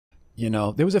You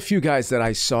know, there was a few guys that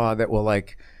I saw that were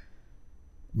like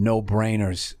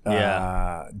no-brainers.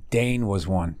 Yeah. Dane was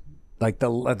one. Like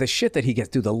the shit that he gets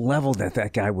through, the level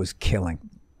that guy was killing.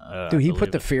 Dude, he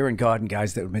put the fear in God in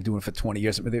guys that have been doing it for 20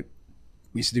 years. I mean,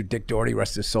 we used to do Dick Doherty,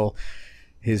 rest his soul,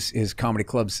 his comedy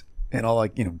clubs and all,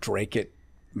 like, you know, Drake at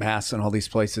Mass and all these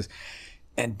places.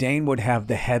 And Dane would have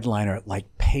the headliner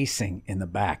like pacing in the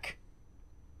back.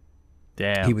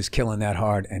 Damn. He was killing that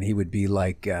hard, and he would be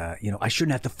like, you know, I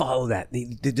shouldn't have to follow that.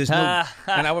 There's no,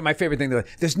 and my favorite thing,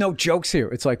 there's no jokes here.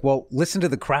 It's like, well, listen to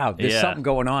the crowd. There's something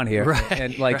going on here. Right,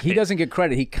 and like, he doesn't get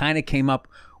credit. He kind of came up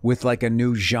with like a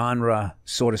new genre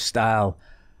sort of style,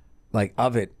 like,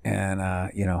 of it.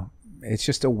 And, you know, it's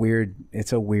just a weird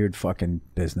fucking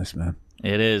business, man.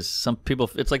 It is. Some people,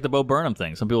 it's like the Bo Burnham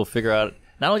thing. Some people figure out,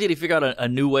 not only did he figure out a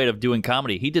new way of doing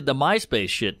comedy, he did the MySpace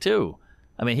shit too.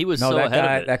 I mean, he was so ahead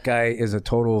of it. That guy is a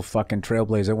total fucking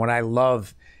trailblazer. What I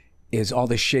love is all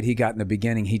the shit he got in the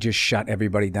beginning. He just shut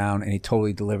everybody down, and he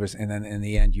totally delivers. And then in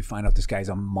the end, you find out this guy's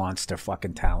a monster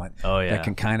fucking talent. Oh yeah, that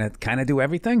can kind of do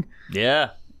everything.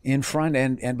 Yeah, in front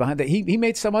and behind. That he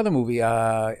made some other movie.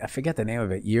 I forget the name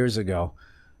of it, years ago,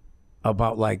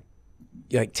 about like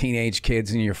teenage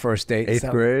kids in your first date. 8th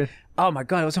grade. Oh my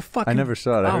God, it was a fucking. I never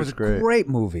saw it. It was a great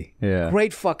movie. Yeah,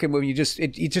 great fucking movie. You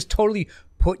just totally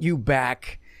put you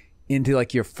back into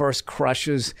like your first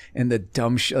crushes and the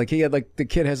dumb shit. Like, he had like, the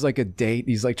kid has like a date.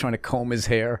 He's like trying to comb his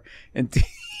hair and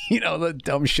you know, the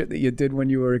dumb shit that you did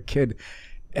when you were a kid.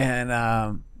 And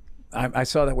I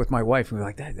saw that with my wife. And we were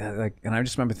like that, like, and I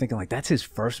just remember thinking like, that's his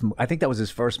first. I think that was his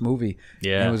first movie.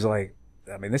 Yeah, and it was like,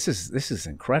 I mean, this is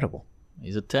incredible.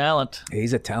 He's a talent.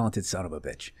 He's a talented son of a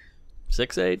bitch.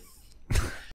 6'8".